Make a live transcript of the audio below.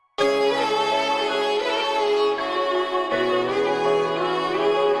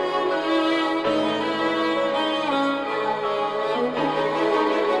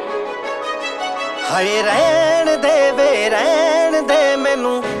ਹਾਏ ਰਹਿਣ ਦੇ ਵੇ ਰਹਿਣ ਦੇ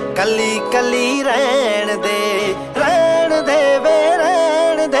ਮੈਨੂੰ ਕੱਲੀ ਕੱਲੀ ਰਹਿਣ ਦੇ ਵੇ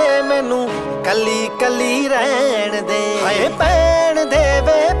ਰਹਿਣ ਦੇ ਮੈਨੂੰ ਕੱਲੀ ਕੱਲੀ ਰਹਿਣ ਦੇ ਹਾਏ ਪੈਣ ਦੇ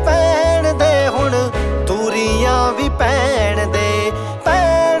ਵੇ ਪੈਣ ਦੇ ਹੁਣ ਦੂਰੀਆਂ ਵੀ ਪੈਣ ਦੇ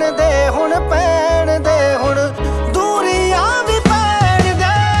ਹੁਣ ਪੈਣ ਦੇ ਹੁਣ ਦੂਰੀਆਂ ਵੀ ਪੈਣ ਦੇ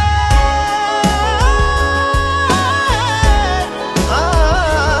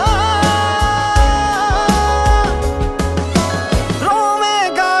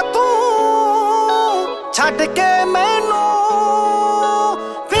ਰੋਵੇਂਗਾ ਤੂੰ ਛੱਡ ਕੇ ਮੈਨੂੰ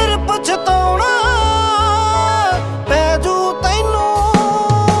ਫਿਰ ਪਛਤਾਉਣਾ ਪੈ ਜੂ ਤੈਨੂੰ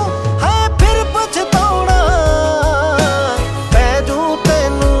ਹੈ ਫਿਰ ਪਛਤਾਉਣਾ ਪੈ ਜੂ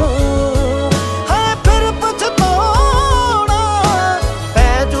ਤੈਨੂੰ ਹੈ ਫਿਰ ਪਛਤਾਉਣਾ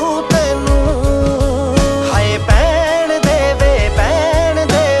ਪੈ ਜੂ ਤੈਨੂੰ ਹਾਏ ਪੈਣ ਦੇ ਵੇ ਪੈਣ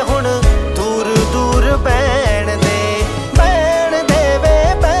ਦੇ ਹੁਣ ਦੂਰ ਦੂਰ ਪੈਣ ਦੇ ਵੇ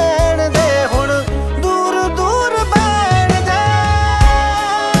ਪੈਣ ਦੇ ਹੁਣ ਦੂਰ ਦੂਰ ਪੈਣ ਦੇ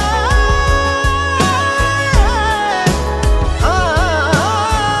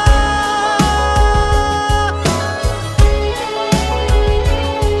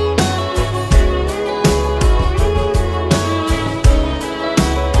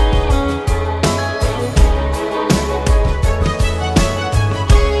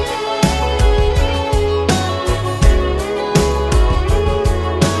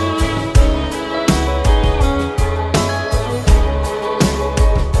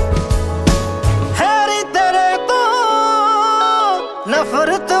ਹੈਰੀ ਤੇਰੇ ਤੋਂ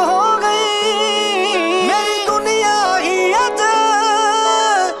ਨਫ਼ਰਤ ਹੋ ਗਈ ਮੇਰੀ ਦੁਨੀਆ ਹੀ ਅੱਜ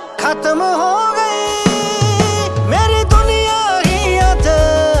ਖਤਮ ਹੋ